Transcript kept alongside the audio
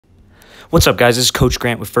What's up, guys? This is Coach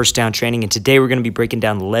Grant with First Down Training, and today we're going to be breaking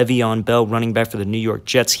down VEON Bell, running back for the New York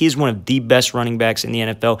Jets. He is one of the best running backs in the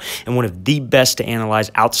NFL and one of the best to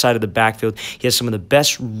analyze outside of the backfield. He has some of the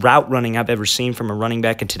best route running I've ever seen from a running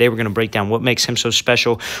back, and today we're going to break down what makes him so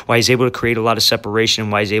special, why he's able to create a lot of separation,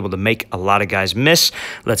 and why he's able to make a lot of guys miss.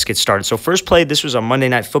 Let's get started. So first play, this was on Monday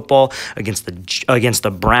Night Football against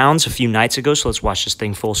the Browns a few nights ago, so let's watch this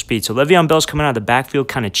thing full speed. So VEON Bell's coming out of the backfield,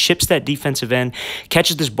 kind of chips that defensive end,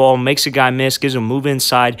 catches this ball, makes a guy miss, gives him a move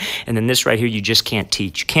inside, and then this right here you just can't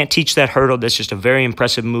teach. You can't teach that hurdle. That's just a very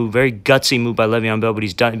impressive move, very gutsy move by VEON Bell, but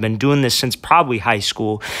he's been doing this since probably high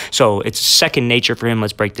school, so it's second nature for him.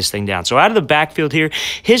 Let's break this thing down. So out of the backfield here,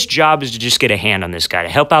 his job is to just get a hand on this guy, to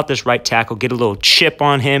help out this right tackle, get a little chip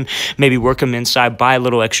on him, maybe work him inside, buy a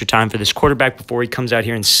little extra time for this quarterback before he comes out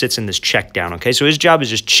here and sits in this check down, okay? So his job is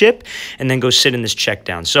just chip and then go sit in this check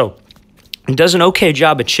down. So he does an okay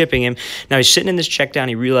job of chipping him. Now he's sitting in this check down.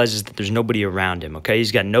 He realizes that there's nobody around him, okay?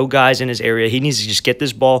 He's got no guys in his area. He needs to just get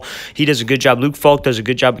this ball. He does a good job. Luke Falk does a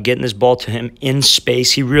good job of getting this ball to him in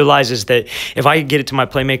space. He realizes that if I could get it to my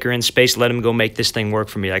playmaker in space, let him go make this thing work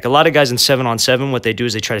for me. Like a lot of guys in 7-on-7, what they do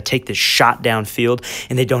is they try to take this shot downfield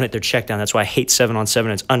and they don't hit their check down. That's why I hate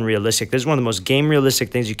 7-on-7. It's unrealistic. This is one of the most game-realistic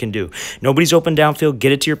things you can do. Nobody's open downfield.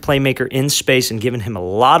 Get it to your playmaker in space and giving him a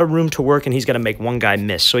lot of room to work, and he's got to make one guy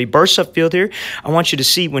miss. So he bursts upfield here. I want you to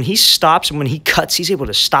see when he stops and when he cuts, he's able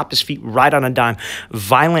to stop his feet right on a dime.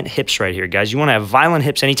 Violent hips right here, guys. You want to have violent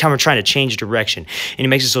hips anytime we're trying to change direction. And he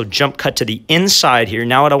makes this little jump cut to the inside here.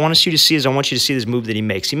 Now what I want you to see is I want you to see this move that he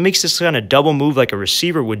makes. He makes this kind of double move like a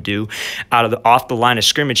receiver would do off the line of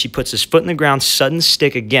scrimmage. He puts his foot in the ground, sudden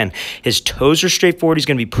stick again. His toes are straight forward. He's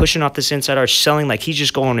going to be pushing off this inside arch, selling like he's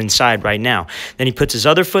just going inside right now. Then he puts his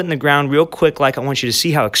other foot in the ground real quick. Like I want you to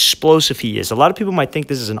see how explosive he is. A lot of people might think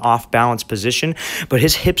this is an off-balance position, but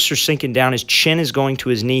his hips are sinking down. His chin is going to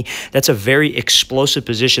his knee. That's a very explosive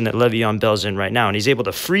position that VEON Bell's in right now, and he's able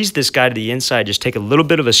to freeze this guy to the inside, just take a little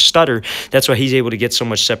bit of a stutter. That's why he's able to get so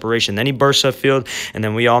much separation. Then he bursts upfield, and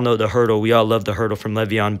then we all know the hurdle. We all love the hurdle from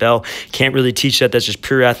VEON Bell. Can't really teach that. That's just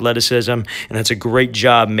pure athleticism, and that's a great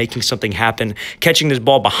job making something happen, catching this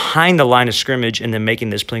ball behind the line of scrimmage, and then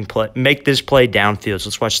making this play downfield. So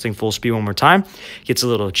let's watch this thing full speed one more time. Gets a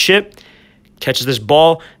little chip, catches this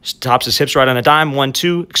ball, stops his hips right on a dime,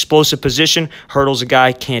 1-2, explosive position, hurdles a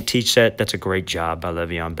guy, can't teach that. That's a great job by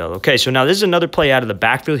VEON Bell. Okay, so now this is another play out of the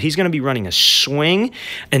backfield. He's going to be running a swing,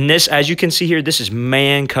 and this, as you can see here, this is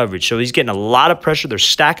man coverage. So he's getting a lot of pressure. They're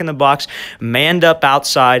stacking the box, manned up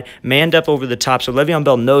outside, manned up over the top. So VEON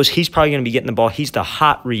Bell knows he's probably going to be getting the ball. He's the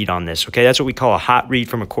hot read on this, okay? That's what we call a hot read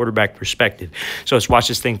from a quarterback perspective. So let's watch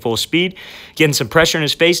this thing full speed, getting some pressure in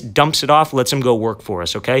his face, dumps it off, lets him go work for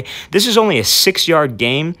us, okay? This is only a 6-yard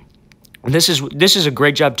game. This is a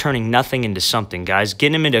great job turning nothing into something, guys.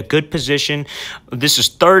 Getting him into a good position. This is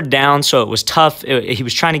third down, so it was tough. He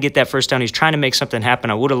was trying to get that first down. He's trying to make something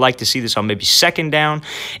happen. I would have liked to see this on maybe second down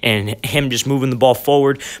and him just moving the ball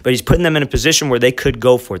forward, but he's putting them in a position where they could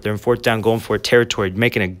go for it. They're in fourth down, going for it territory,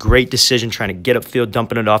 making a great decision, trying to get upfield,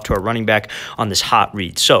 dumping it off to our running back on this hot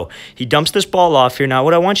read. So he dumps this ball off here. Now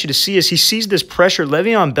what I want you to see is he sees this pressure.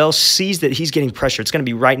 VEON Bell sees that he's getting pressure. It's going to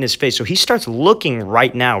be right in his face, so he starts looking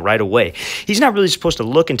right now, right away. He's not really supposed to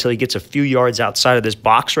look until he gets a few yards outside of this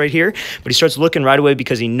box right here, but he starts looking right away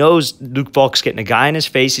because he knows Luke Falk's getting a guy in his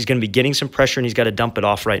face. He's going to be getting some pressure, and he's got to dump it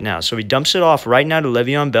off right now. So he dumps it off right now to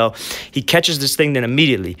VEON Bell. He catches this thing then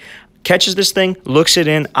immediately. Catches this thing, looks it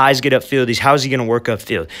in, eyes get upfield. How's he going to work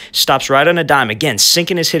upfield? Stops right on a dime. Again,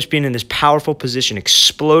 sinking his hips, being in this powerful position,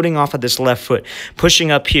 exploding off of this left foot, pushing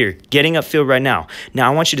up here, getting upfield right now.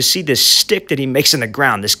 Now, I want you to see this stick that he makes in the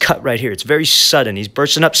ground, this cut right here. It's very sudden. He's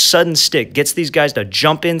bursting up, sudden stick, gets these guys to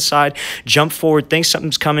jump inside, jump forward, thinks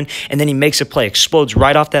something's coming, and then he makes a play, explodes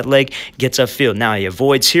right off that leg, gets upfield. Now, he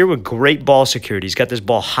avoids here with great ball security. He's got this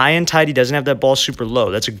ball high and tight. He doesn't have that ball super low.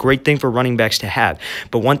 That's a great thing for running backs to have.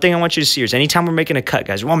 But one thing I want you to see is anytime we're making a cut,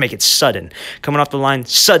 guys, we want to make it sudden. Coming off the line,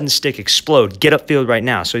 sudden stick, explode, get upfield right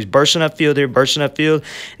now. So he's bursting upfield here, bursting upfield,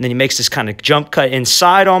 and then he makes this kind of jump cut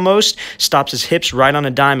inside almost, stops his hips right on a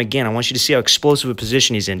dime. Again, I want you to see how explosive a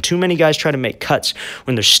position he's in. Too many guys try to make cuts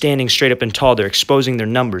when they're standing straight up and tall. They're exposing their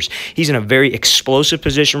numbers. He's in a very explosive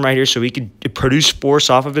position right here, so he could produce force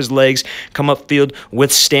off of his legs, come upfield,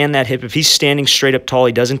 withstand that hip. If he's standing straight up tall,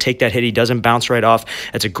 he doesn't take that hit. He doesn't bounce right off.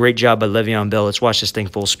 That's a great job by VEON Bell. Let's watch this thing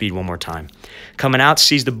full speed one one more time. Coming out,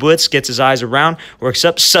 sees the blitz, gets his eyes around, works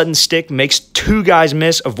up, sudden stick, makes two guys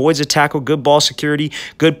miss, avoids a tackle, good ball security,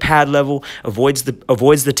 good pad level, avoids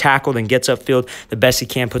the tackle, then gets upfield the best he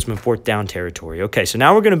can, puts him in fourth down territory. Okay, so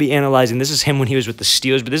now we're going to be analyzing, this is him when he was with the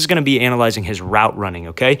Steelers, but this is going to be analyzing his route running,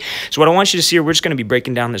 okay? So what I want you to see here, we're just going to be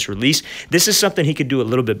breaking down this release. This is something he could do a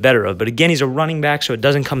little bit better of, but again, he's a running back, so it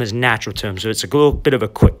doesn't come as natural to him, so it's a little bit of a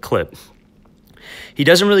quick clip. He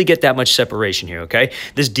doesn't really get that much separation here, okay?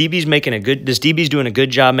 This DB's doing a good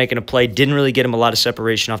job making a play. Didn't really get him a lot of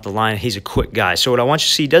separation off the line. He's a quick guy. So what I want you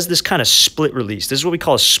to see, he does this kind of split release. This is what we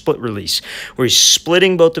call a split release, where he's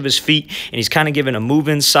splitting both of his feet, and he's kind of giving a move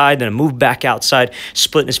inside, then a move back outside,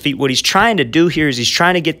 splitting his feet. What he's trying to do here is he's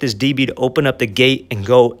trying to get this DB to open up the gate and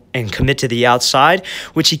go and commit to the outside,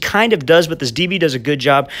 which he kind of does, but this DB does a good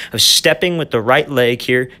job of stepping with the right leg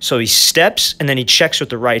here. So he steps, and then he checks with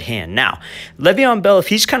the right hand. Now, Le'Veon Bell, if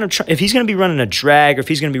he's going to be running a drag, or if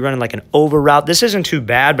he's going to be running like an over route, this isn't too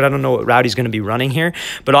bad, but I don't know what route he's going to be running here.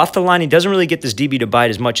 But off the line, he doesn't really get this DB to bite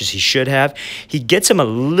as much as he should have. He gets him a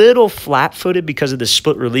little flat-footed because of the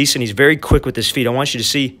split release, and he's very quick with his feet. I want you to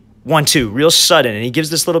see 1-2, real sudden, and he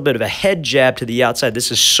gives this little bit of a head jab to the outside.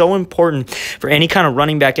 This is so important for any kind of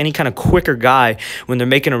running back, any kind of quicker guy when they're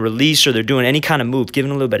making a release or they're doing any kind of move,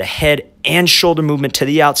 giving a little bit of head and shoulder movement to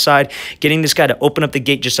the outside, getting this guy to open up the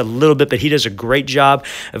gate just a little bit, but he does a great job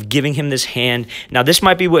of giving him this hand. Now, this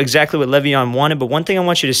might be exactly what Le'Veon wanted, but one thing I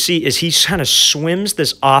want you to see is he kind of swims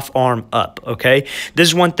this off arm up, okay? This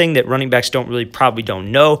is one thing that running backs probably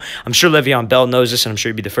don't know. I'm sure Le'Veon Bell knows this, and I'm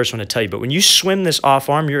sure he'd be the first one to tell you, but when you swim this off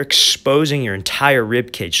arm, you're exposing your entire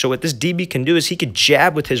rib cage. So what this DB can do is he could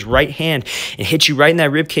jab with his right hand and hit you right in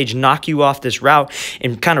that rib cage, knock you off this route,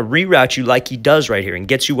 and kind of reroute you like he does right here and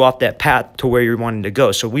gets you off that path to where you're wanting to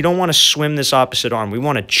go. So we don't want to swim this opposite arm. We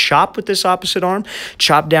want to chop with this opposite arm,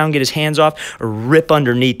 chop down, get his hands off, or rip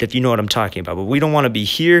underneath, if you know what I'm talking about. But we don't want to be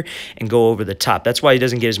here and go over the top. That's why he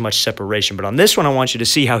doesn't get as much separation. But on this one, I want you to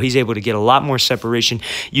see how he's able to get a lot more separation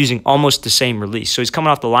using almost the same release. So he's coming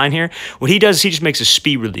off the line here. What he does is he just makes a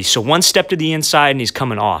speed release. So one step to the inside, and he's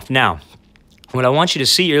coming off. Now, what I want you to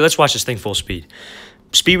see here, let's watch this thing full speed.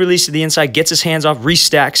 Speed release to the inside, gets his hands off,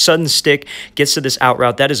 restacks, sudden stick, gets to this out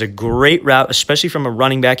route. That is a great route, especially from a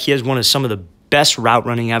running back. He has some of the best route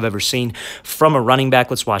running I've ever seen from a running back.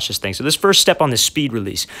 Let's watch this thing. So this first step on this speed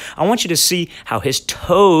release, I want you to see how his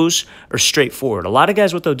toes are straight forward. A lot of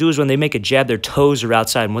guys, what they'll do is when they make a jab, their toes are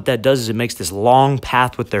outside, and what that does is it makes this long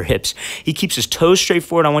path with their hips. He keeps his toes straight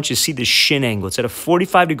forward. I want you to see this shin angle. It's at a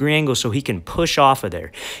 45-degree angle, so he can push off of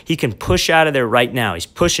there. He can push out of there right now. He's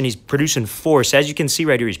pushing. He's producing force. As you can see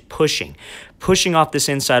right here, he's pushing off this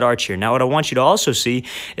inside arch here. Now, what I want you to also see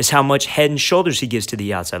is how much head and shoulders he gives to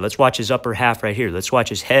the outside. Let's watch his upper half right here. Let's watch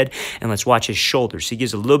his head, and let's watch his shoulders. He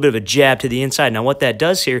gives a little bit of a jab to the inside. Now, what that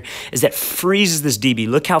does here is that freezes this DB.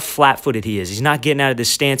 Look how flat-footed he is. He's not getting out of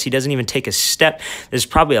this stance. He doesn't even take a step. This is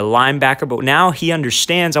probably a linebacker, but now he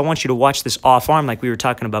understands. I want you to watch this off arm like we were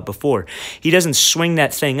talking about before. He doesn't swing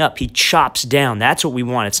that thing up. He chops down. That's what we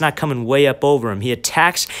want. It's not coming way up over him. He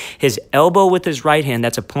attacks his elbow with his right hand.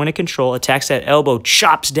 That's a point of control. Attacks that elbow,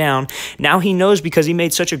 chops down. Now he knows, because he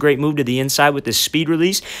made such a great move to the inside with this speed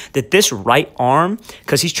release, that this right arm,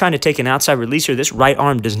 because he's trying to take an outside releaser, this right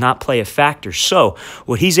arm does not play a factor. So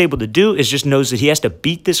what he's able to do is just knows that he has to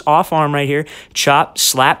beat this off arm right here, chop,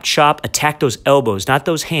 slap, chop, attack those elbows, not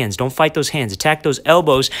those hands. Don't fight those hands. Attack those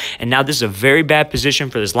elbows. And now this is a very bad position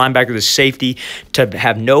for this linebacker, this safety, to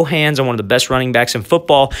have no hands on one of the best running backs in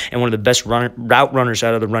football and one of the best route runners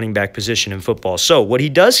out of the running back position in football. So what he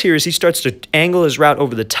does here is he starts to angle his route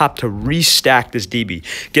over the top to restack this DB.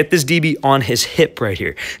 Get this DB on his hip right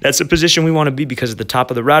here. That's the position we want to be, because at the top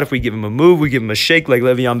of the route, if we give him a move, we give him a shake like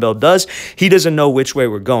Le'Veon Bell does, he doesn't know which way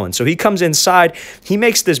we're going. So he comes inside, he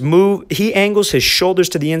makes this move, he angles his shoulders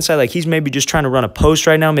to the inside like he's maybe just trying to run a post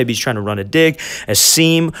right now, maybe he's trying to run a dig, a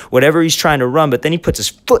seam, whatever he's trying to run, but then he puts his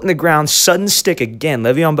foot in the ground, sudden stick again.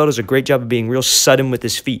 Le'Veon Bell does a great job of being real sudden with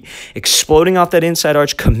his feet, exploding off that inside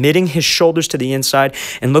arch, committing his shoulders to the inside,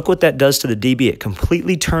 and look what that does to the DB. It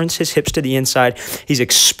completely turns his hips to the inside. He's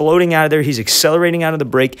exploding out of there. He's accelerating out of the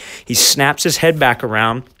break. He snaps his head back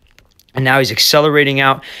around. And now he's accelerating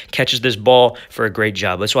out, catches this ball for a great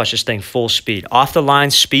job. Let's watch this thing full speed. Off the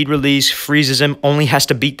line, speed release, freezes him, only has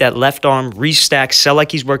to beat that left arm, restack, sell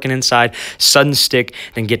like he's working inside, sudden stick,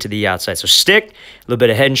 then get to the outside. So stick, a little bit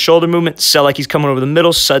of head and shoulder movement, sell like he's coming over the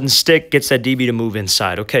middle, sudden stick, gets that DB to move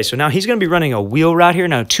inside. Okay, so now he's going to be running a wheel route here.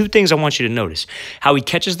 Now, two things I want you to notice: how he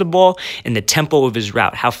catches the ball and the tempo of his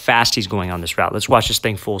route, how fast he's going on this route. Let's watch this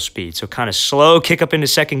thing full speed. So kind of slow, kick up into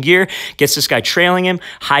second gear, gets this guy trailing him,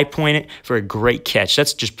 high point it, it for a great catch.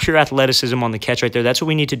 That's just pure athleticism on the catch right there. That's what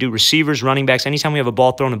we need to do. Receivers, running backs, anytime we have a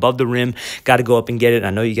ball thrown above the rim, got to go up and get it. I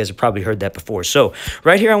know you guys have probably heard that before. So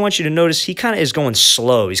right here, I want you to notice he kind of is going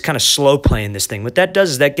slow. He's kind of slow playing this thing. What that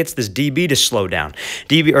does is that gets this DB to slow down.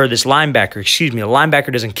 This linebacker, excuse me, a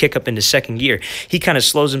linebacker doesn't kick up into second gear. He kind of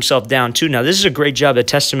slows himself down too. Now, this is a great job, a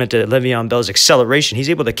testament to Le'Veon Bell's acceleration. He's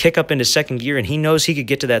able to kick up into second gear, and he knows he could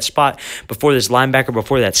get to that spot before this linebacker,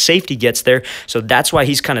 before that safety gets there. So that's why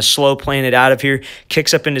he's kind of slow playing it out of here,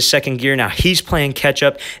 kicks up into second gear. Now he's playing catch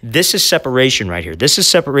up. This is separation right here. This is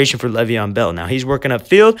separation for Le'Veon Bell. Now he's working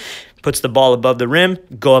upfield, puts the ball above the rim,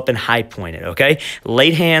 go up and high point it, okay?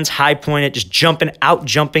 Late hands, high point it, just jumping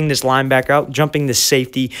this linebacker, out jumping this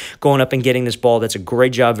safety, going up and getting this ball. That's a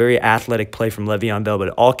great job, very athletic play from Le'Veon Bell, but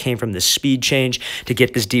it all came from the speed change to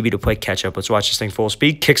get this DB to play catch up. Let's watch this thing full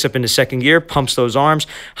speed. Kicks up into second gear, pumps those arms,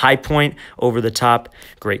 high point, over the top,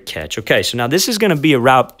 great catch. Okay, so now this is going to be a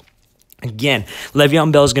route. Again,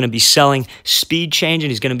 Le'Veon Bell is going to be selling speed change,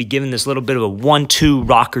 and he's going to be giving this little bit of a 1-2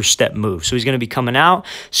 rocker step move. So he's going to be coming out,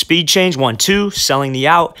 speed change, 1-2, selling the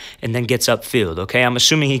out, and then gets upfield, okay? I'm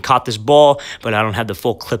assuming he caught this ball, but I don't have the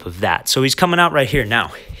full clip of that. So he's coming out right here. Now,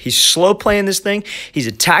 he's slow playing this thing. He's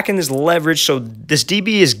attacking this leverage, so this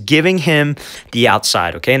DB is giving him the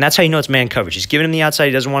outside, okay? And that's how you know it's man coverage. He's giving him the outside.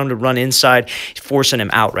 He doesn't want him to run inside. He's forcing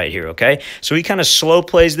him out right here, okay? So he kind of slow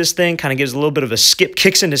plays this thing, kind of gives a little bit of a skip,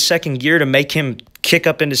 kicks into second gear to make him kick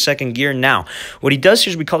up into second gear. Now, what he does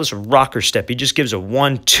here is we call this a rocker step. He just gives a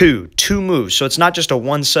 1-2, two moves. So it's not just a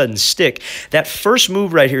one sudden stick. That first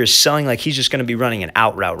move right here is selling like he's just going to be running an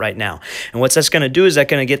out route right now. And what that's going to do is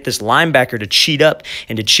that's going to get this linebacker to cheat up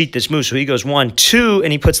and to cheat this move. So he goes 1-2,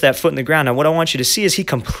 and he puts that foot in the ground. Now, what I want you to see is he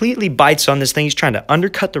completely bites on this thing. He's trying to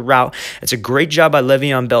undercut the route. It's a great job by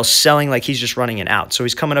Le'Veon Bell selling like he's just running an out. So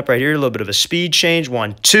he's coming up right here, a little bit of a speed change,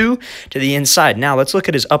 1-2 to the inside. Now, let's look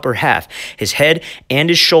at his upper half. His head and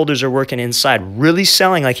his shoulders are working inside, really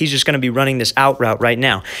selling like he's just going to be running this out route right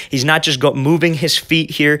now. He's not just moving his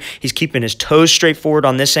feet here. He's keeping his toes straight forward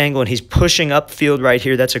on this angle, and he's pushing upfield right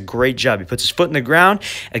here. That's a great job. He puts his foot in the ground.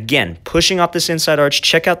 Again, pushing off this inside arch.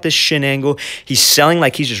 Check out this shin angle. He's selling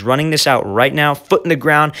like he's just running this out right now. Foot in the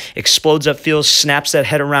ground, explodes upfield, snaps that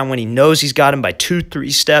head around when he knows he's got him by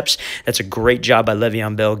 2-3 steps. That's a great job by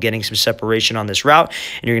Le'Veon Bell getting some separation on this route,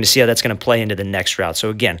 and you're going to see how that's going to play into the next route. So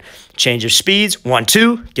again, change of speeds,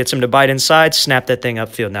 1-2, gets him to bite inside, snap that thing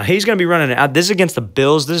upfield. Now, he's going to be running it out. This is against the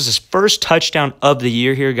Bills. This is his first touchdown of the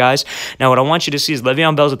year here, guys. Now, what I want you to see is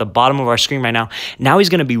Le'Veon Bell's at the bottom of our screen right now. Now he's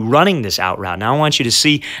going to be running this out route. Now, I want you to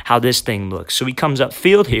see how this thing looks. So he comes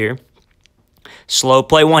upfield here. Slow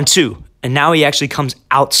play, 1-2. And now he actually comes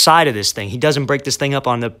outside of this thing. He doesn't break this thing up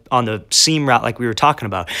on the seam route like we were talking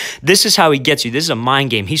about. This is how he gets you. This is a mind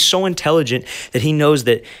game. He's so intelligent that he knows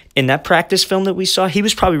that in that practice film that we saw, he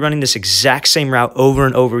was probably running this exact same route over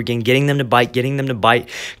and over again, getting them to bite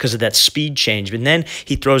because of that speed change. And then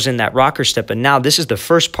he throws in that rocker step. And now this is the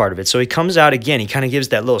first part of it. So he comes out again. He kind of gives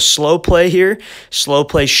that little slow play here. Slow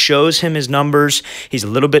play shows him his numbers. He's a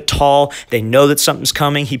little bit tall. They know that something's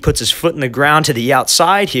coming. He puts his foot in the ground to the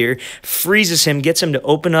outside here, freezes him, gets him to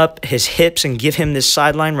open up his hips and give him this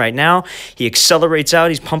sideline right now. He accelerates out.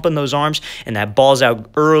 He's pumping those arms, and that ball's out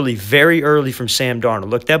early, very early from Sam Darnold.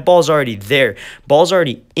 Look, that ball's already there. Ball's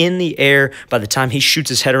already in the air by the time he shoots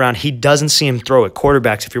his head around. He doesn't see him throw it.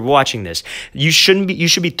 Quarterbacks, if you're watching this, you should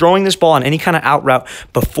be throwing this ball on any kind of out route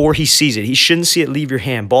before he sees it. He shouldn't see it leave your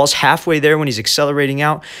hand. Ball's halfway there when he's accelerating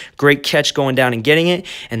out. Great catch going down and getting it,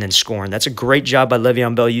 and then scoring. That's a great job by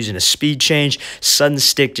Le'Veon Bell using a speed change, sudden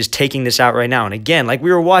stick, just taking this out right now. And again, like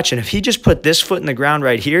we were watching, if he just put this foot in the ground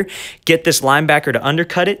right here, get this linebacker to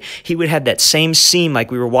undercut it, he would have that same seam like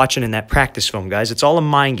we were watching in that practice film, guys. It's all a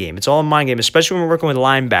mind game. It's all a mind game, especially when we're working with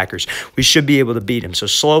linebackers. We should be able to beat him. So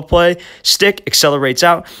slow play, stick, accelerates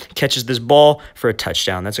out, catches this ball for a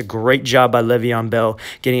touchdown. That's a great job by Le'Veon Bell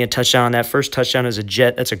getting a touchdown on that first touchdown as a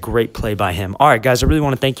Jet. That's a great play by him. All right, guys, I really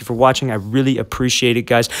want to thank you for watching. I really appreciate it,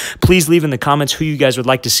 guys. Please leave in the comments who you guys would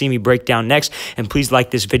like to see me break down next, and please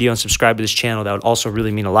like this video and subscribe to this channel. That would also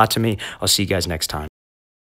really mean a lot to me. I'll see you guys next time.